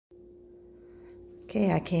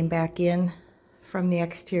Okay, I came back in from the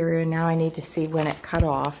exterior. Now I need to see when it cut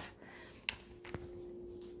off.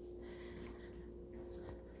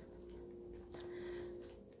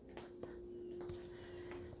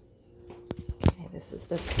 Okay, this is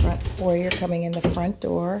the front foyer coming in the front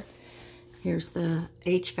door. Here's the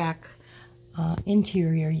HVAC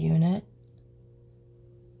interior unit.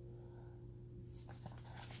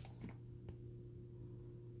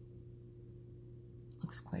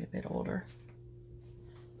 Looks quite a bit older.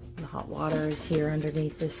 The hot water is here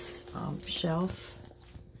underneath this shelf.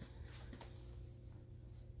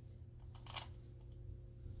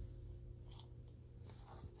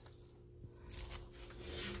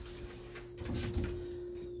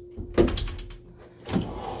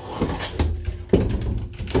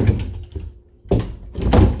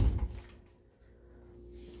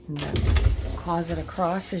 And the closet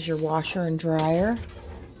across is your washer and dryer.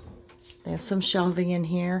 They have some shelving in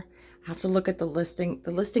here. I have to look at the listing.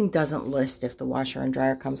 The listing doesn't list if the washer and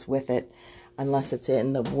dryer comes with it unless it's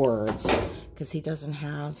in the words, because he doesn't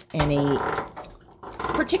have any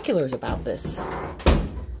particulars about this.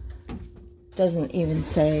 Doesn't even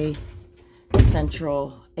say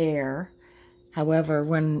central air. However,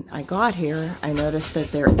 when I got here, I noticed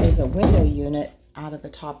that there is a window unit out of the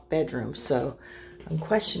top bedroom, so I'm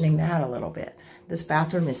questioning that a little bit. This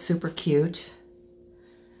bathroom is super cute.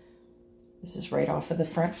 This is right off of the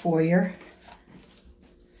front foyer.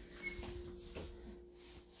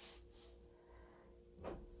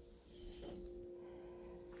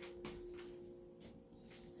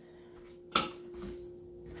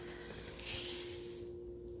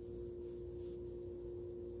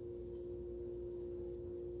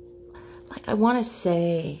 Like, I want to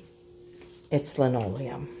say it's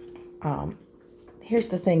linoleum. Here's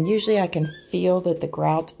the thing. Usually I can feel that the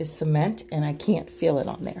grout is cement, and I can't feel it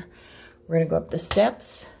on there. We're going to go up the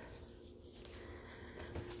steps.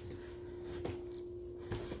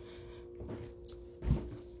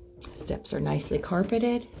 Steps are nicely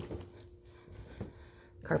carpeted.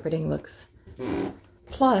 Carpeting looks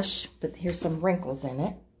plush, but here's some wrinkles in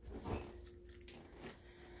it. I'm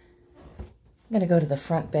going to go to the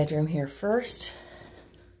front bedroom here first.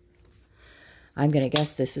 I'm going to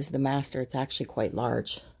guess this is the master. It's actually quite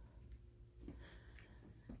large.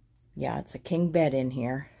 Yeah, it's a king bed in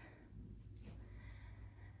here.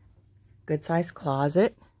 Good sized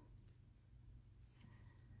closet.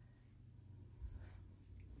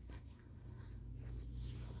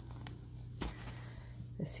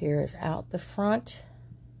 This here is out the front.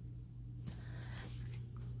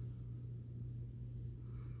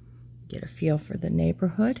 Get a feel for the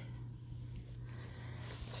neighborhood.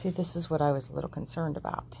 See, this is what I was a little concerned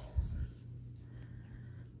about.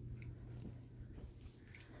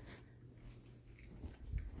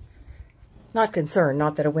 Not concerned,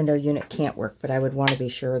 not that a window unit can't work, but I would want to be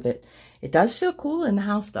sure that it does feel cool in the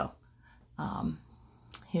house, though.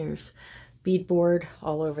 Here's beadboard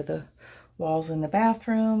all over the walls in the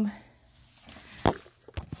bathroom.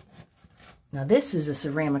 Now this is a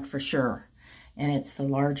ceramic for sure, and it's the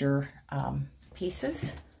larger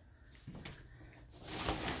pieces.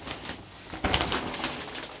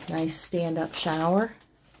 Nice stand-up shower.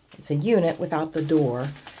 It's a unit without the door,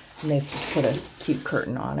 and they've just put a cute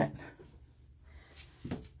curtain on it.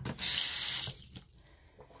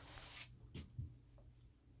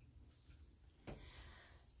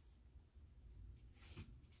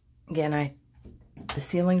 Again, the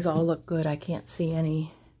ceilings all look good. I can't see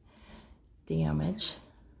any damage.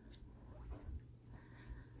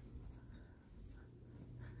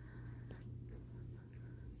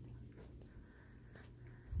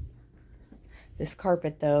 This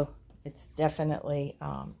carpet, though, it's definitely,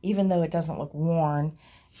 even though it doesn't look worn,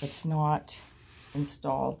 it's not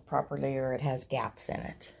installed properly, or it has gaps in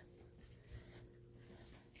it.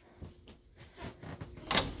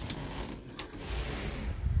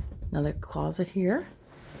 Another closet here.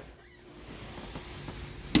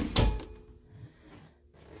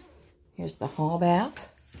 Here's the hall bath.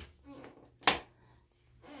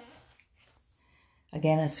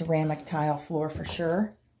 Again, a ceramic tile floor for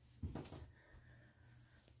sure.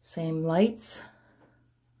 Same lights.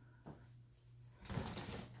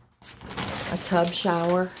 A tub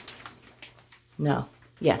shower. No,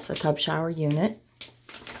 yes, a tub shower unit.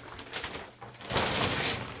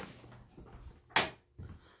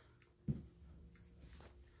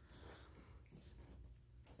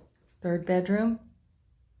 Third bedroom.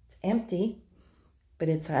 It's empty, but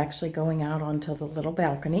it's actually going out onto the little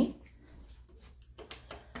balcony.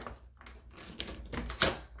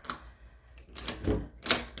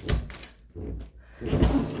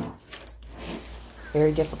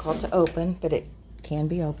 Very difficult to open, but it can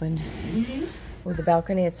be opened. With the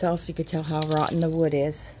balcony itself, you could tell how rotten the wood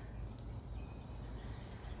is.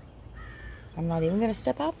 I'm not even going to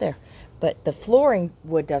step out there. But the flooring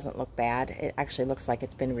wood doesn't look bad. It actually looks like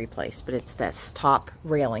it's been replaced, but it's this top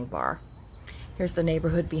railing bar. Here's the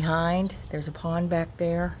neighborhood behind. There's a pond back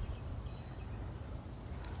there.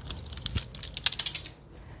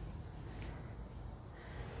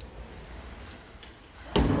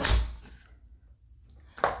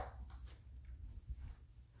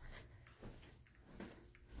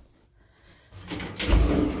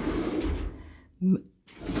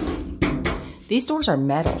 These doors are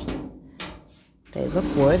metal. They look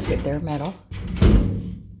wood, but they're metal.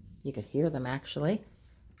 You could hear them actually.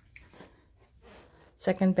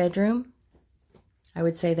 Second bedroom. I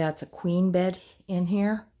would say that's a queen bed in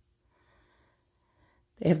here.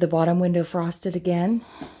 They have the bottom window frosted again.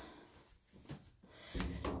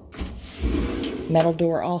 Metal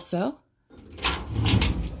door also.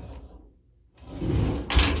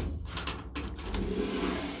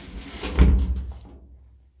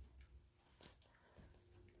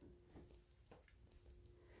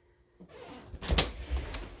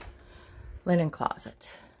 Linen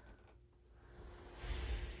closet.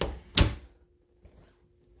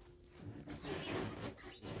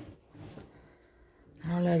 I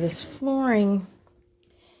don't know, this flooring,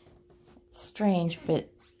 it's strange, but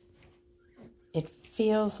it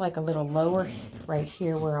feels like a little lower right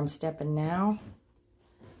here where I'm stepping now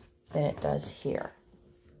than it does here.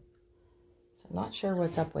 So I'm not sure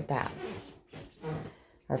what's up with that.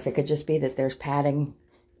 Or if it could just be that there's padding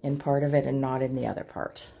in part of it and not in the other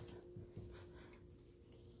part.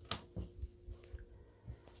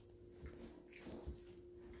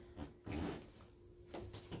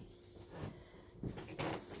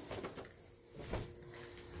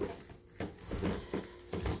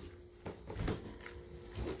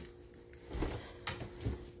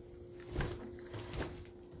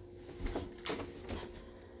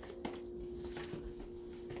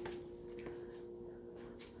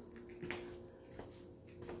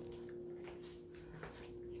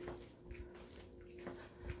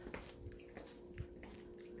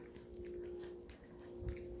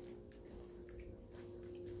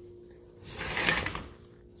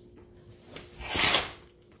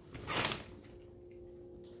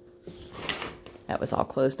 That was all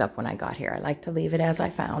closed up when I got here. I like to leave it as I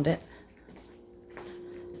found it.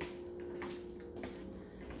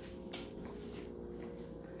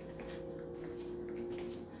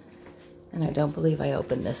 And I don't believe I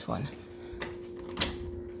opened this one.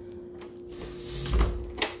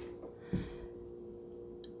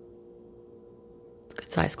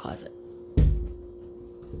 Good size closet.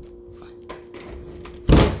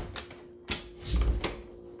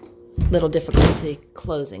 Little difficulty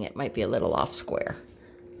closing it, might be a little off square.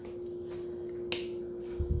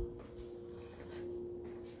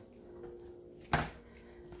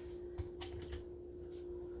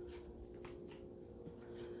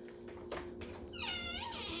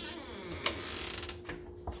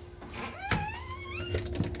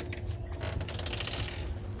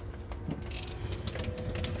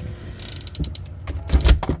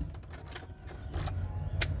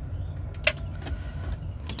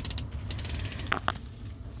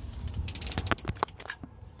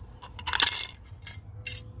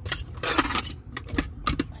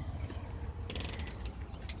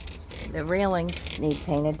 The railings need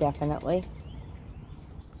painted, definitely.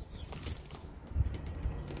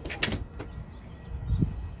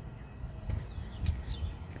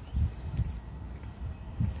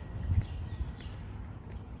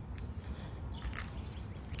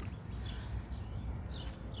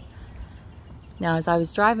 Now, as I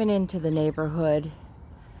was driving into the neighborhood,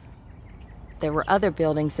 there were other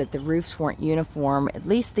buildings that the roofs weren't uniform. At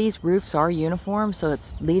least these roofs are uniform, so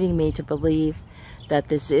it's leading me to believe that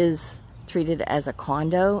this is treated as a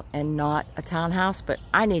condo and not a townhouse, but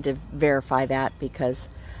I need to verify that because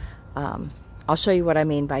I'll show you what I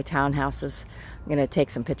mean by townhouses. I'm going to take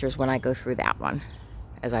some pictures when I go through that one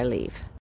as I leave.